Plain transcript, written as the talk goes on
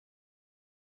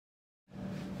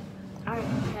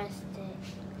interested.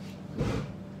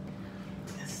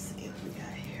 Let's see what we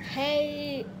got here.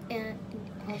 Hey,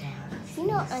 Hold on. you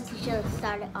know Auntie Sheila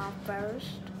started off first.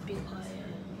 Be quiet.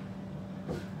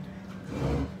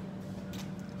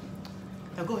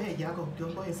 No, go ahead, y'all. Go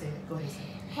ahead and say it. Go ahead and say it.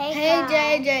 Hey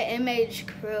guys. JJMH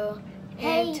crew.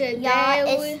 Hey And today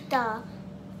y'all, we it's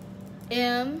the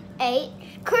M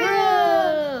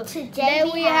crew. Today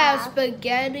we have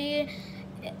spaghetti,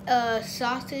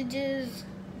 sausages,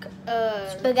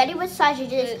 spaghetti with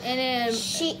sausages and then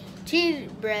cheese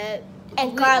bread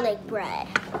and garlic bread.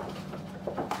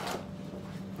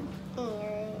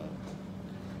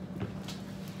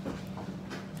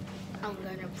 I'm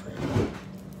gonna put it.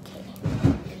 Okay.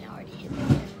 And I already hit the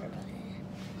camera button.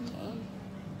 Okay.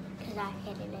 Because I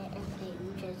hit it and then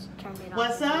you just turned it off.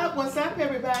 What's up? What's up,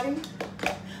 everybody?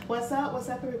 What's up? What's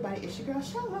up, everybody? It's your girl,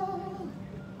 Sheila.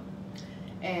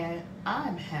 And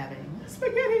I'm having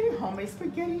spaghetti, homemade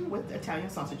spaghetti with Italian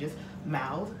sausages,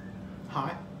 mild,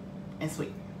 hot, and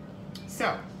sweet.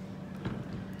 So,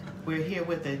 we're here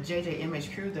with the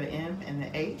JJMH crew, the M and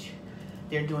the H.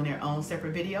 They're doing their own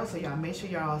separate video, so y'all make sure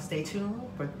y'all stay tuned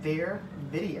for their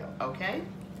video, okay?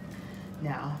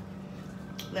 Now,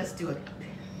 let's do a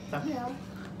thumbnail.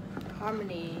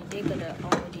 Harmony, they're gonna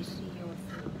already see your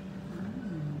food.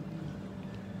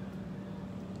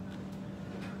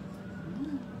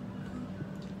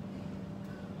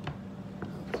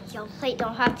 Your plate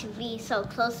don't have to be so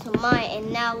close to mine,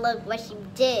 and now look what you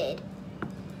did.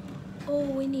 Oh,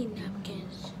 we need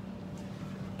napkins.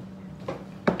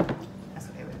 That's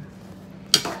okay, baby.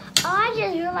 Oh, I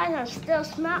just realized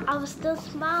I was still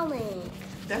smiling.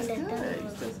 That's And good. then You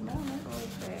still smell it.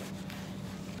 over.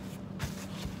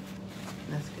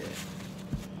 That's good.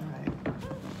 All right.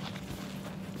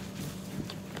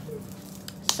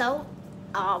 So,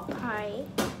 I'll pray.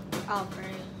 I'll pray.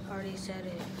 Already said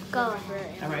it. Go Remember,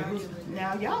 ahead. and All right. already was-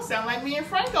 Now y'all sound like me and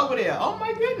Frank over there. Oh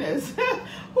my goodness.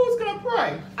 Who's gonna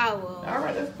pray? I will. All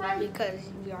right, let's pray. Because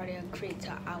we already agreed,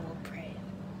 so I will pray.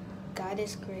 God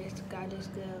is grace, God is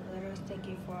good. Let us thank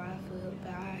you for our food,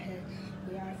 bow our heads.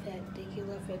 We are fed. Thank you,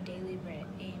 Lord, for daily bread.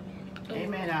 Amen.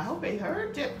 Amen. I hope they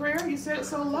heard that prayer. You said it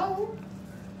so low.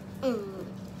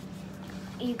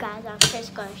 You guys, I'm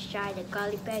first going to try the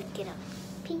garlic bread. Get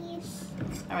a piece.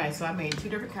 All right, so I made two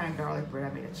different kind of garlic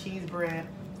bread. I made a cheese bread,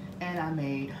 and I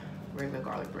made regular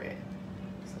garlic bread.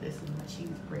 So this is my cheese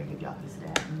bread. Give y'all a piece of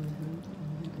that.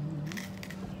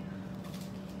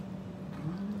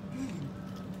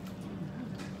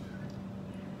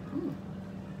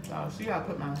 So see how I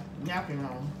put my napkin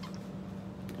on.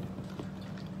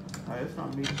 All right, it's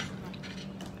gonna be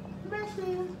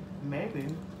messy, maybe.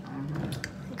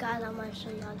 Guys, I'm going to show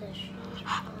y'all this.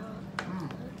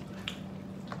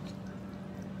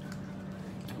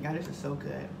 Yeah, this is so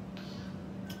good.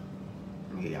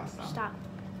 Let me get y'all some. Stop.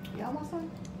 Y'all want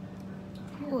some?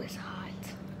 Oh, it's hot.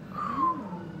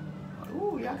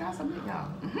 Ooh, y'all got some, y'all.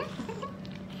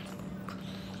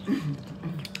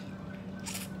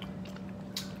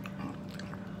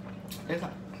 It's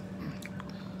hot.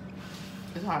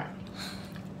 It's hot.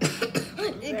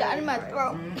 It got in my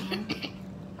throat.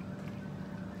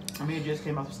 I mean, it just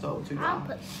came off the stove too, I'll y'all.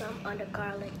 put some on the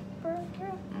garlic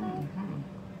burger.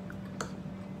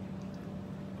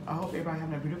 I hope everybody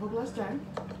having a beautiful, blessed day.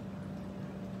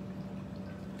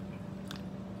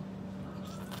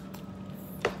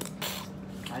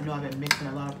 I know I've been mixing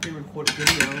a lot of pre-recorded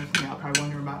videos. Y'all probably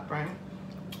wondering about Frank,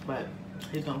 but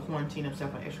he's gonna quarantine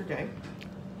himself an extra day.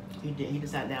 He did. He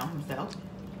decided down himself.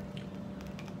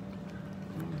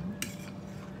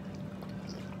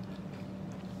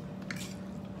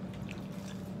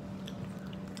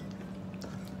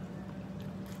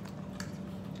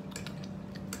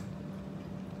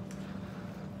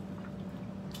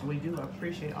 We do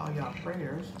appreciate all y'all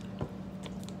prayers.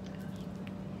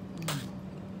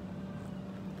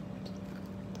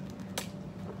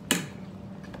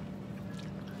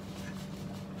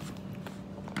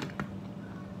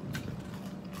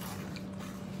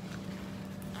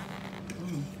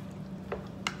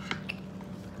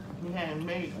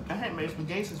 I hadn't made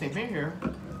spaghetti since they've been here,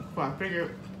 so I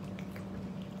figured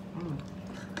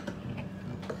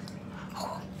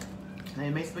they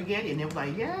made spaghetti, and they was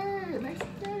like, "Yay, make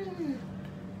spaghetti!"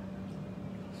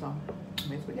 So,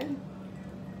 make spaghetti.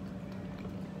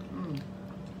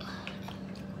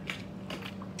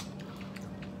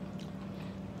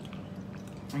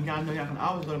 And y'all know y'all can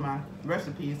always go to my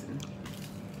recipes and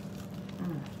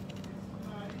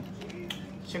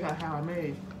check out how I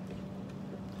made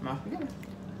my spaghetti.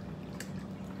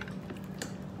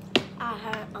 I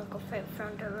heard Uncle Frank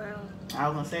from the room. I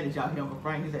was gonna say this, y'all hear Uncle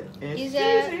Frank. He said it's He cheesy.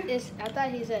 said it's. I thought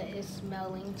he said it's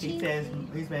smelling cheesy. He says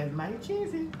it's mighty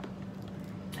cheesy.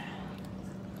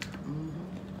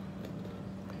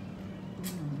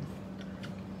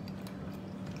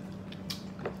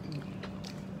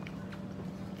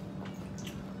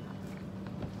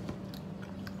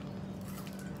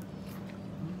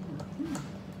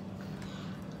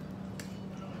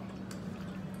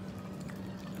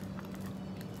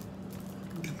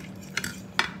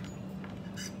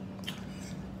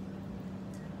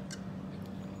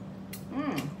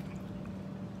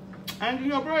 And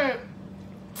your bread.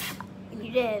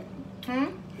 You did.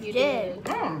 You did.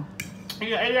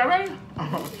 You ate it already?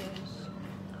 Yes.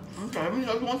 Okay, let me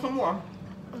just want some more.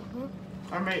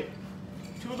 I made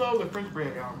 2 loaves of French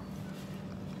bread, y'all.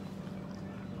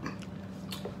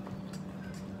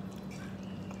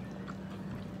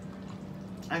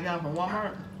 I got them from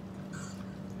Walmart,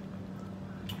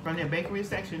 from their bakery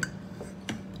section,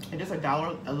 and just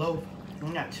 $1 a loaf.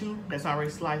 We got 2 that's already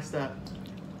sliced up.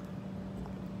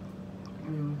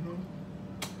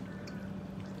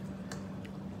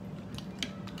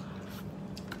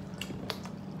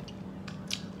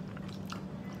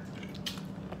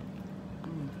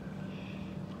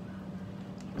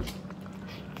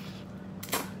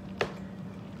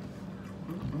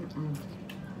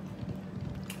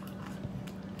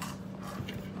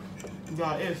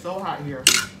 God, it is so hot here.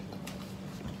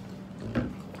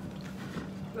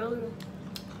 Really?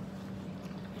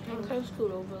 Okay,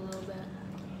 scoot over a little bit.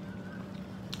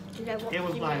 It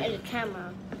was like in the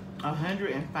camera.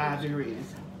 105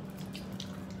 degrees.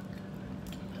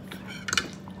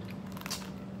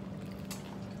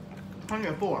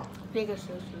 $104. Bigger sushi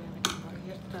in the camera.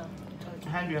 Just to touch.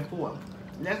 104.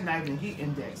 That's not even heat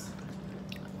index.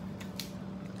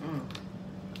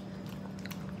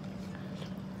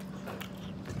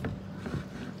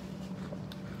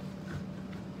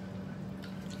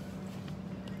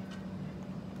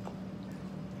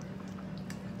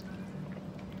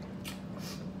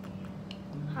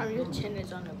 How your chin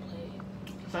is on the plate.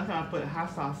 Sometimes I put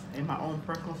hot sauce in my own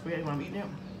personal spaghetti when I'm eating it.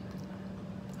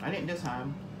 I didn't this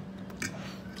time.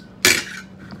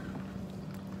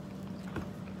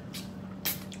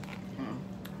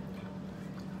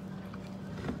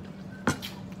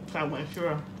 So I wasn't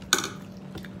sure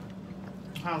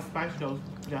how spicy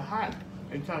the hot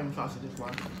Italian sausages were.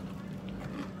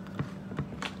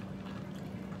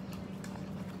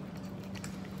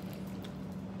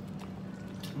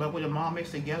 But when them all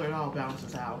mixed together, it all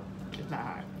balances out. It's not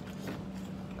hot.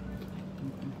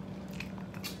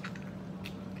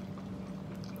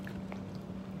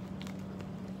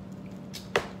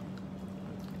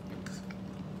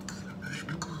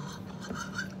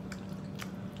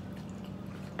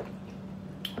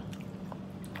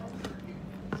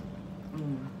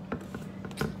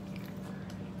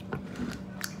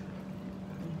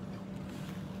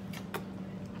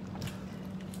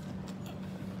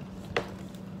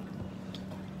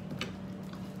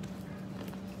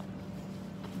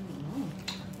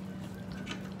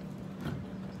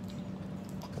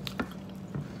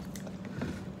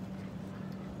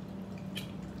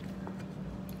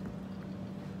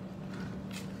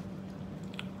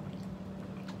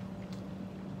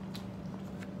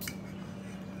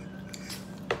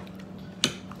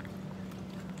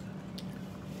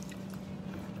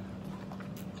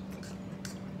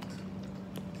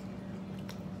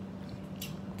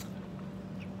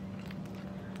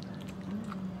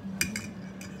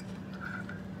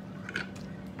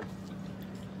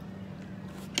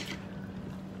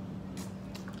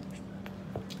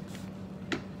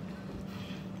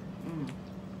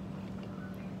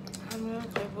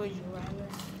 Would you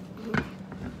rather?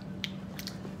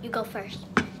 You go first.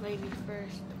 Lady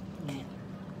first.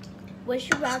 Would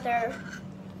you rather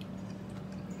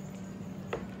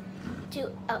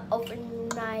do an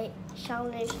overnight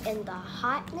challenge in the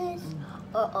hotness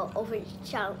or an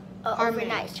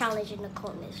overnight challenge in the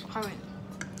coldness? Harmony.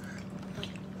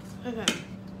 Okay.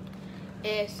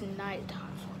 It's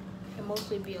nighttime. It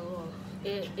mostly be a little.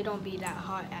 It don't be that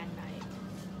hot at night.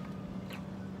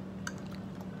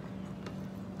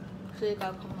 So you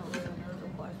gotta come up with another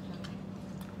question.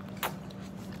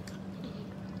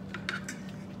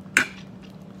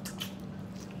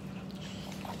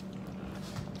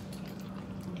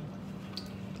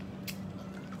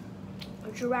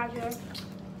 Would you rather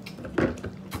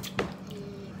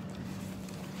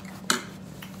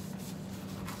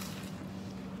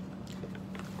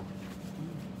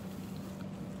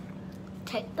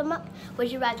take the money?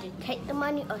 Would you rather take the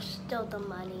money or steal the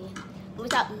money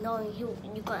without knowing who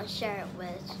you're gonna share it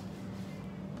with?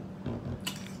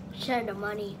 Share the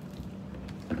money.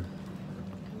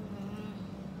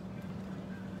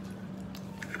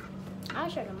 I'll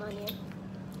share the money.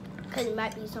 Because it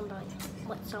might be someone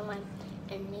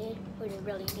in need who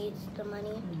really needs the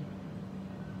money.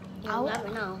 You'll never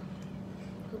know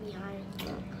who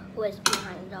is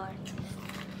behind the door.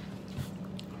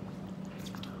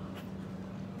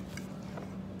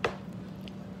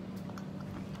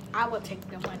 I will take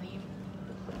the money.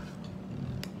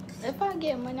 If I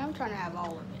get money, I'm trying to have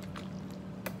all of it.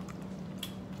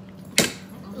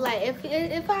 Like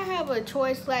if I have a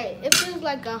choice, like if it's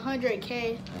like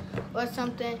 100K or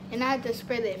something, and I had to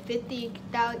spread it 50K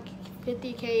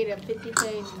to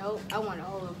 50K, nope, I want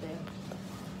all of it.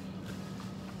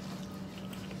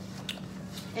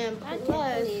 And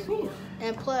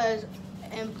plus,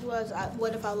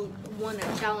 what if I won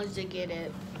a challenge to get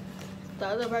it? The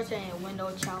other person ain't win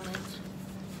no challenge.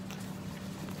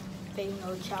 They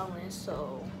no challenge,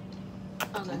 so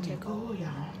I'm gonna take all.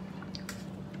 Y'all.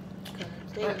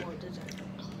 They won't deserve it.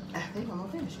 I think I'm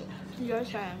gonna finish it. Your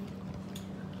turn.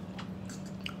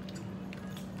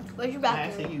 What you I about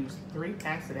actually to used 3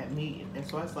 packs of that meat, and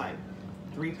so it's like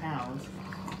 3 pounds.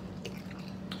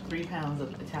 3 pounds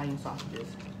of Italian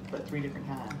sausages, but 3 different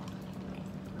kinds.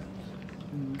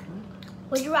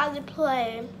 Would you rather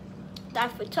play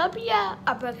Livetopia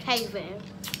or Brookhaven?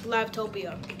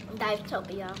 Livetopia.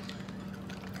 Livetopia.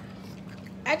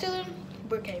 Actually,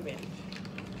 Brookhaven.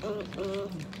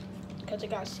 Because it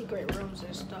got secret rooms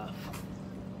and stuff.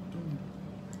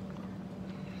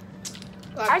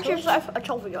 I choose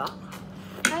Livetopia.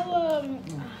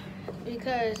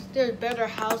 Because there's better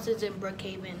houses in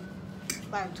Brookhaven.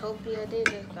 Livetopia, they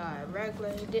just got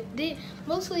regular.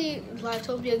 Mostly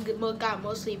Livetopia got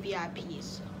mostly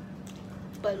VIPs.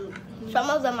 But some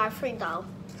of them are free though.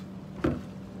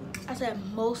 I said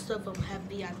most of them have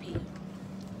VIP.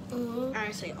 I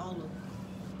didn't say all of them.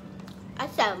 I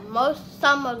said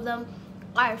some of them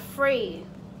are free.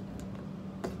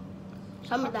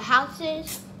 Some of the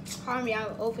houses. Harmony,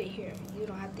 I'm over here. You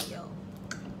don't have to yell.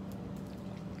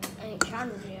 I ain't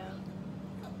trying to yell.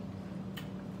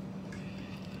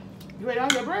 You ate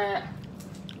all your bread?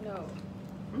 No.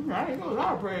 I ate a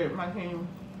lot of bread, my king.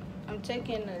 I'm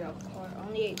taking it apart. I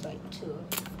only ate like 2.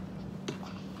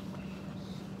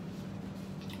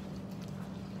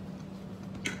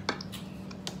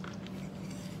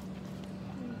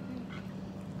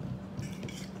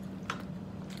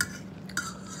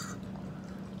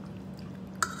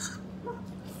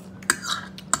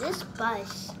 This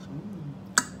bus.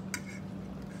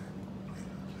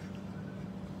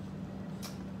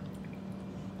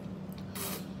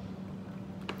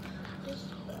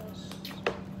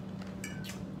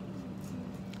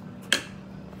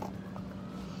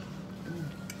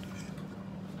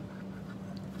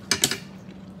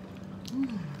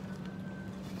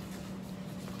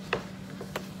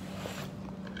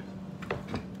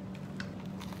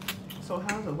 So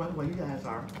how's the weather where you guys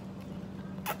are?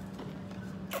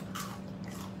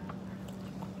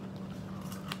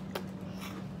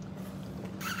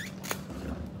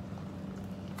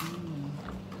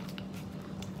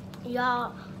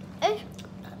 Y'all,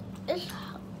 it's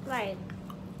like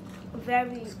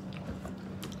very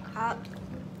hot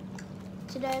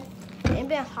today. It's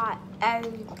been hot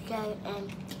every day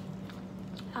in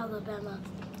Alabama.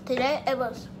 Today it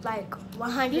was like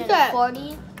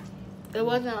 140. It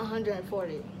wasn't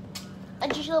 140.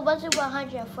 And you sure was it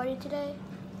 140 today?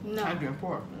 No.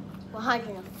 104.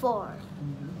 104.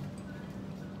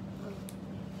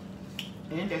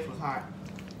 The index was hot.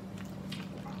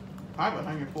 Probably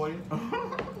 140.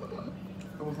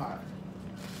 It was hot.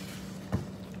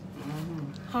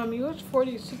 It was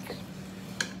 46.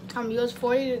 It was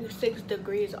 46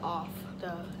 degrees off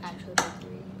the actual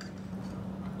degree.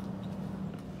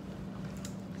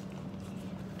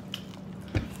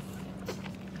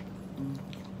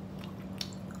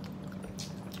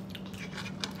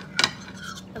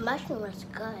 The mushroom was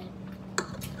good.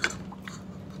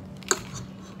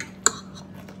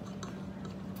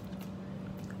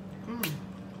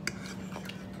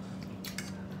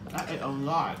 I ate a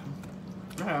lot.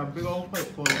 I had a big old plate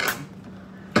full of them.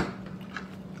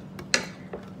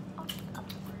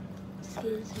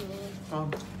 Excuse me.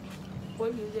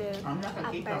 What you did? I'm not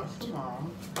gonna eat those too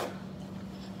long.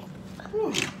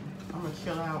 Whew. I'm gonna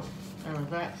chill out and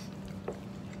relax.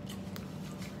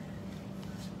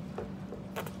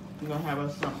 We're gonna have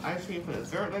us some ice cream for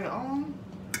dessert later on.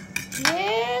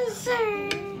 Yes, sir.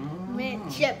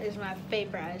 Mint chip is my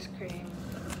favorite ice cream.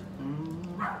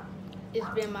 It's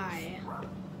been my.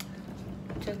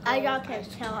 As y'all can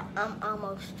tell, I'm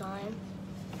almost done.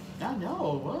 I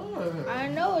know. What? I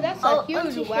know, that's a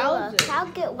huge wowzer. Can I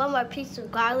get one more piece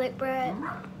of garlic bread?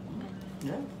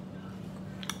 Yeah.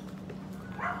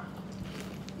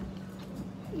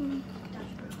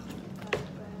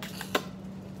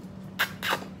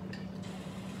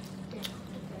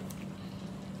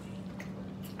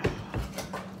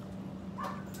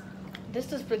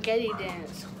 This is spaghetti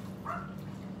dance.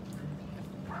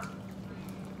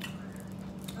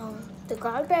 The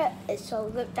garlic is so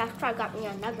good. That's why I got me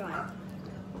another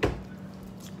one.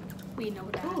 We know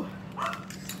that. Ooh.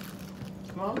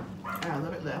 Well, I got a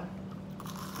little bit left.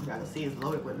 You gotta see it's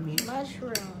loaded with meat.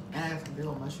 Mushroom. And I got some big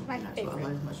old mushrooms. My in there, so I favorite.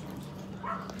 love mushrooms.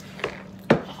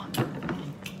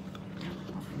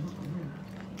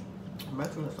 The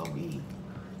mushrooms are so big.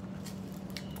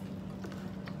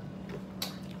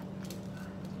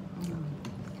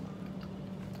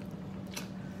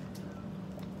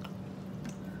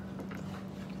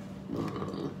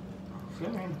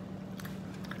 Excuse me.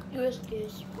 You're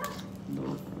excused.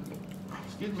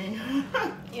 Excuse me.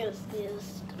 You're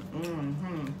excused.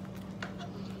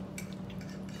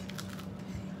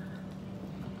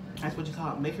 That's what you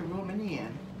call making room in the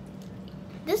end.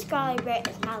 This garlic bread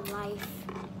is my life.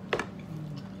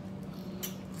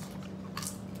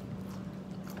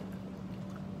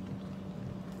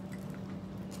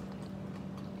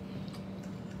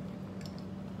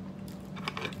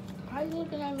 Why are you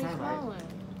looking at me All right. smiling?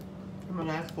 I'm my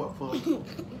last fork full.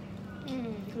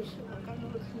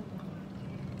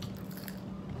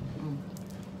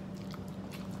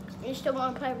 You still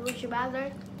want to play Would You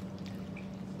Rather?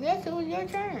 Yes, it was your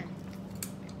turn.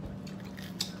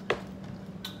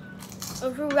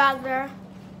 Would you rather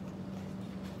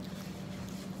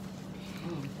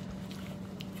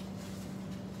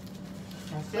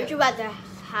That's Would it. you rather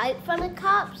hide from the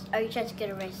cops or just get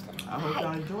arrested? I hope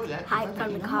y'all enjoyed that. Hide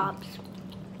from the cops.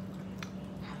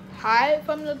 Hide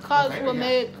from the cops Okay, will yeah.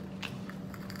 make.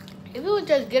 If you would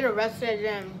just get arrested,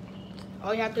 then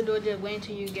all you have to do is just wait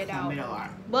until you get out. Middle R.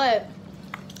 But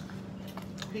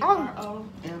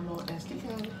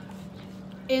PROMOSTK.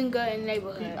 in good in the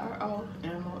neighborhood.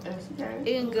 PROMOSTK.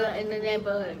 In good in the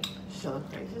neighborhood. Sheila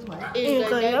Crazy's way. In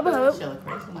good neighborhood. Sheila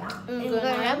Crazy's way. In In good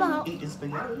good neighborhood. Eating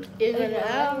spaghetti. In good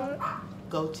neighborhood.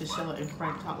 Go to Sheila and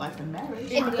Frank Talk Life and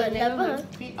Marriage. In good neighborhood.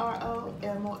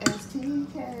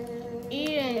 PROMOSTK.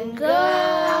 Eating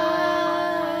Good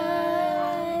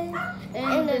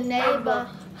in the neighborhood.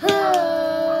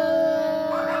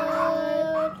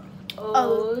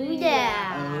 Oh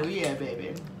yeah. Oh yeah,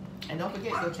 baby. And don't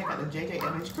forget, go check out the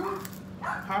JJMH crew,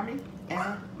 Harmony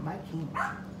and Myking.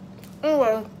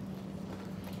 Anyway,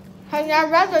 honey, I'd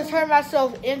rather turn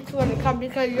myself into an account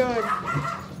because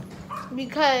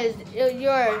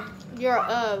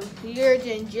years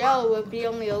in jail would be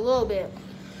only a little bit.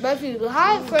 But if you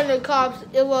hide from the cops,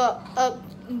 they will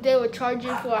charge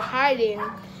you for hiding,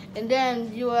 and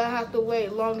then you will have to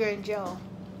wait longer in jail.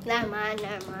 Never mind,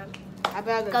 never mind. I'd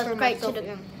rather Go turn straight to myself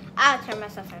the. in. I'll turn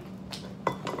myself in.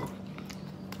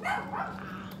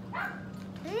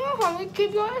 No, honey,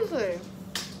 keep your answer.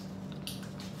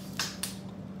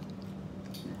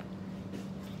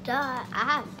 Duh,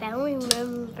 I don't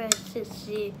remember to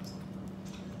see.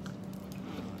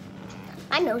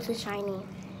 My nose is shiny.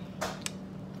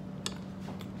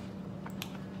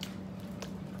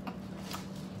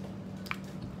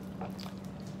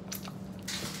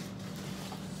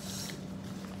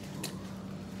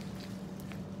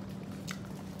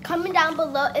 Comment down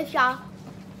below if y'all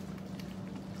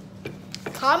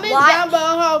Comment Watch.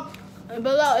 down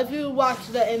below if you watch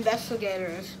The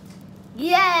Investigators.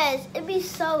 yes, it'd be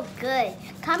so good.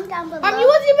 Comment down below. You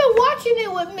wasn't even watching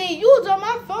it with me. You was on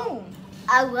my phone.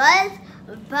 I was,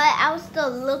 but I was still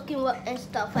looking and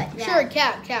stuff like that. Sure,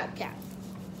 cap.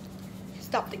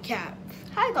 Stop the cap.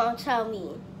 How you gonna tell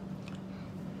me?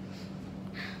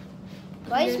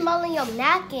 Why you smelling your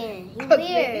napkin? You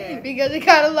weird. Because it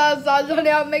got a lot of sauce on it.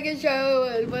 I'm making sure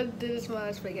it was, but did it smell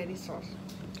like spaghetti sauce?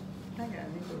 I got a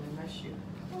nickel in my shoe.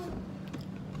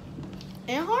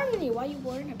 And Harmony, why you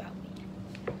worrying about me?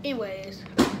 Anyways.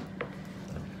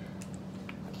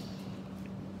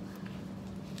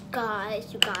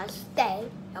 Guys, you gotta stay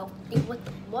healthy with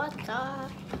water.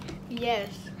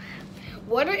 Yes.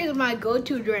 Water is my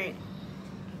go-to drink.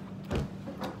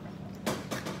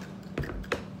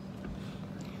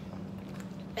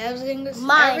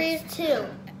 Mine too.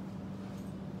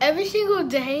 Every single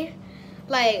day,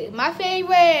 like my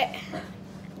favorite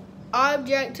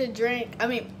object to drink.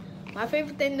 My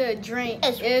favorite thing to drink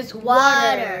is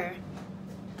water.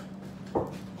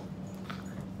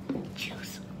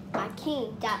 Juice. My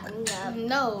king got me up.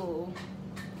 No.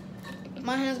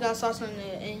 My hands got sauce on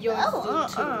it, and yours do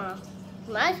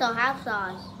too. Mine don't have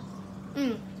sauce.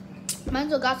 Mine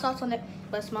still got sauce on it,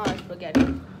 but smaller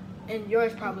spaghetti. And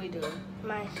yours probably do.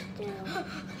 Mine still.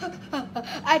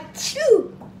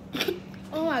 Achoo!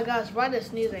 Oh my gosh, why the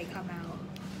sneeze ain't come out?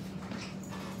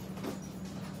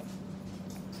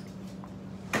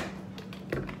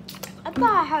 I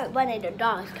thought I heard one of the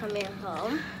dogs coming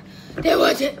home. There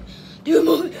wasn't.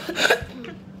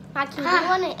 Myking, do you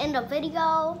want to end the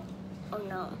video? Oh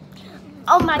no.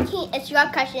 Oh, Myking, it's your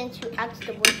question to ask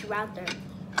the would you rather.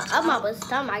 I'm almost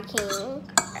done, Myking.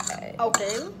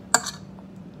 Okay.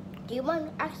 Do you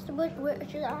want to ask the would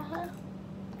you rather?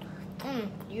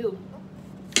 You.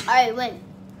 Alright, wait.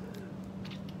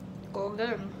 Go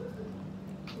again.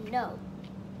 No.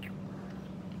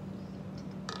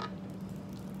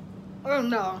 Oh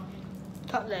no.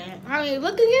 Talk to the hand. I mean,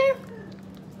 look again.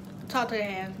 Talk to the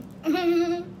hand.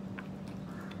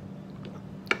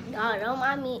 No, don't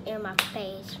mind me in my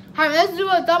face. Hey, let's do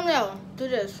a thumbnail. Do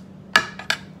this.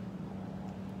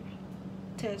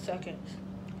 10 seconds.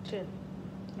 10,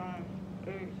 9,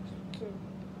 8, 7,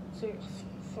 6,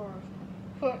 5,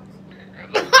 4.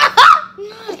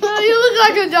 You look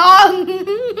like a dog.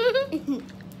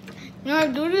 You want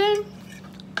to do this?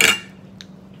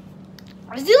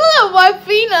 You look like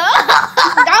Rafina.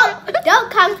 Don't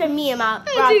come for me and my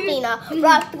Rafina.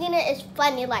 Rafina is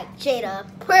funny like Jada.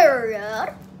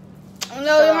 Period.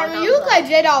 No, honey, you look like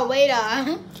Jada Waiter.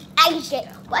 Hey,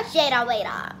 what's Jada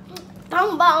Waiter?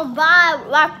 Boom, boom, boom.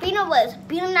 Rafina was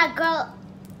beating that girl.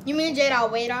 You mean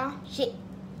Jada Waiter? She.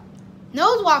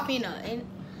 No, it's Rafina.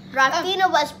 Rafina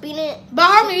was beating. But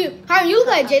honey, you look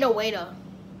like Jada Waiter.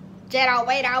 Jada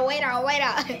Waiter.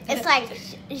 It's like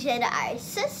Jada's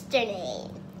sister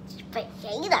name. But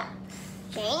Jada.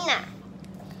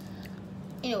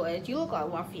 Anyways, you look like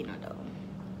Rafina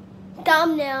though.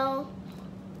 Thumbnail.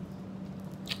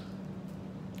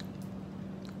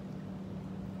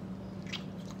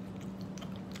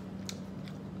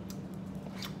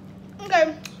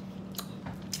 Okay.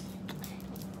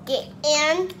 Get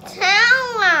in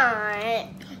town.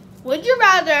 Would you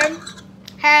rather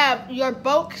have your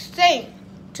boat sink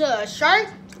to a shark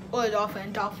or a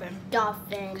dolphin? Dolphin.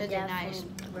 Dolphin. Because they're nice.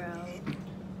 Bro.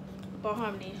 But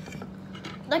harmony.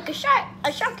 Like a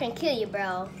shark can kill you,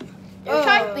 bro. The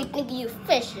shark be thinking you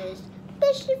fishes.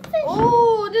 Fishy.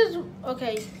 Oh, this.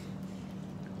 Okay.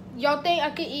 Y'all think I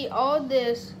could eat all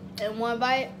this in one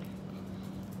bite?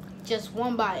 Just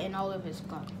one bite and all of it's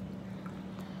gone.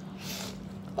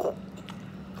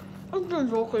 I'm just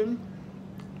joking.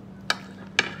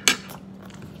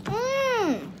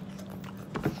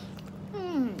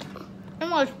 In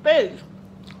my space.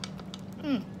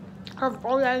 Have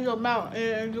all that in your mouth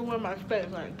and you in my space.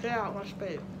 Like, get out of my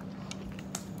space.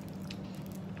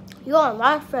 You're on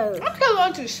my face. I'm still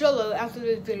going to Sheila after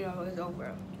this video is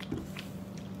over.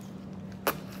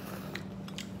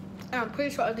 And I'm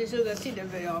pretty sure she's gonna see the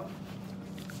video.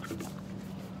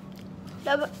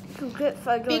 That's too good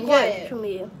for doing quiet. to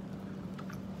me.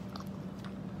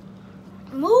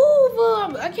 Move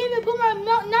up! I can't even put my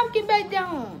napkin back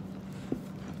down.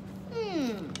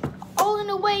 All in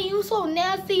the way, you so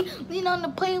nasty. Lean on the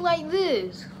plate like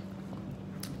this.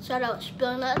 Shut up,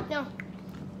 spilling that now.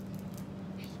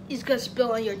 It's gonna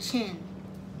spill on your chin.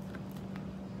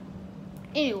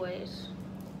 Anyways,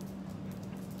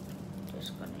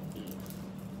 just gonna eat.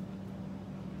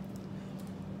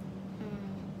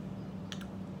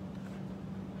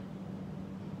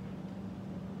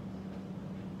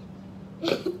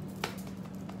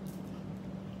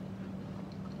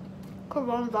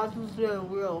 Coronavirus is very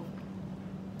real.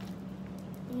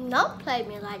 Don't play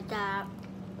me like that.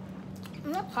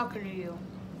 I'm not talking to you.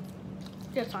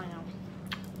 Yes, I am.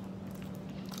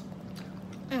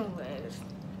 Anyways.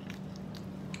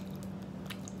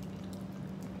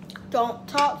 Don't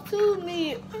talk to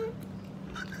me.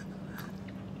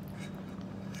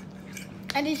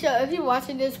 Anisha, if you're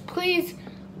watching this, please,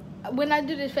 when I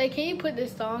do this fake, can you put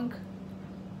this song?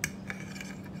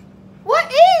 What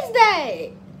is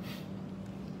that?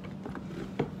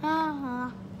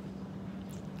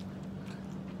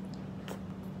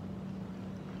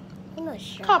 I'm not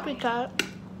sure. Copycat.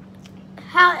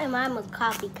 How am I a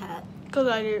copycat? Because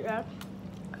I did that.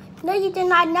 No, you did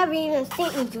not. Never even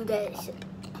seen me do that shit.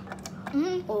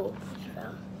 Oh,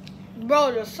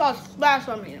 bro, the sauce splashed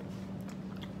on me.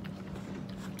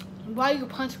 Why you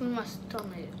punch me in my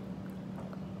stomach?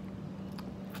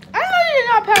 I know you did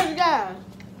not pass the gas.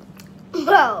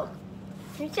 Bro,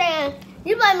 you're saying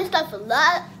you blame stuff a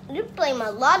lot. You blame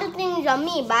a lot of things on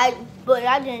me, but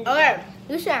I didn't. Okay.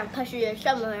 You said I'm pushing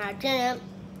yourself when I didn't.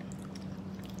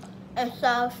 And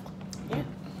stuff.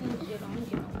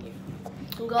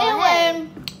 Go ahead.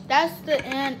 That's the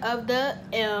end of the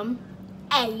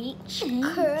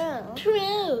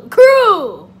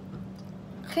Crew.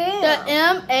 The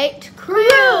MH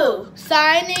Crew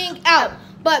signing out.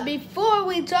 But before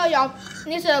we tell y'all,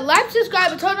 you should like,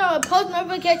 subscribe, and turn on the post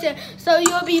notification so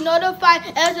you'll be notified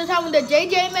every time when the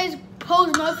JJMH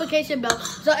post notification bell.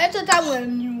 So every time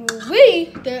when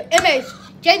we, the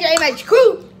JJMH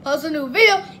Crew, post a new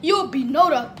video, you'll be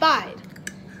notified.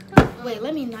 Wait,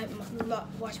 let me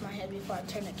wash my hands before I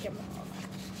turn the camera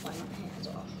off. Wash my hands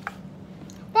off.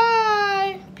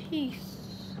 Bye. Peace.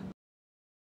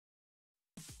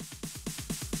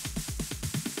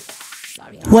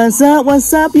 What's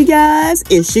up, you guys?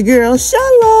 It's your girl,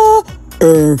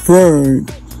 sheilaandfrank.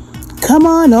 Come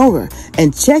on over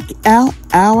and check out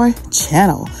our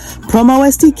channel,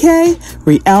 PromoSTK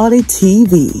Reality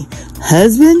TV,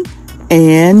 husband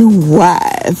and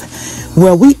wife,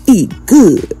 where we eat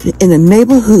good in the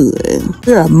neighborhood.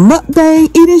 We're a mukbang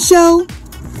eating show,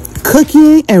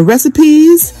 cooking and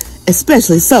recipes,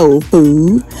 especially soul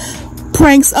food,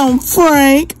 pranks on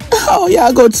Frank. Oh,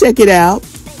 y'all go check it out.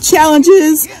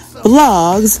 Challenges,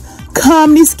 vlogs,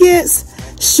 comedy skits,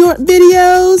 short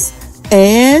videos,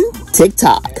 and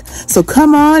TikTok. So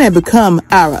come on and become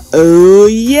our oh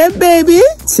yeah baby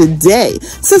today.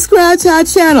 Subscribe to our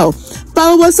channel.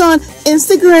 Follow us on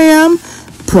Instagram,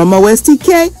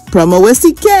 PromoSTK,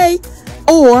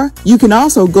 or you can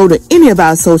also go to any of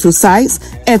our social sites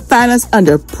and find us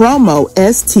under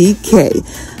PromoSTK.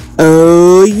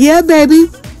 Oh yeah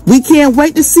baby. We can't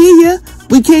wait to see you.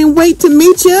 We can't wait to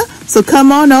meet you. So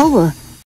come on over.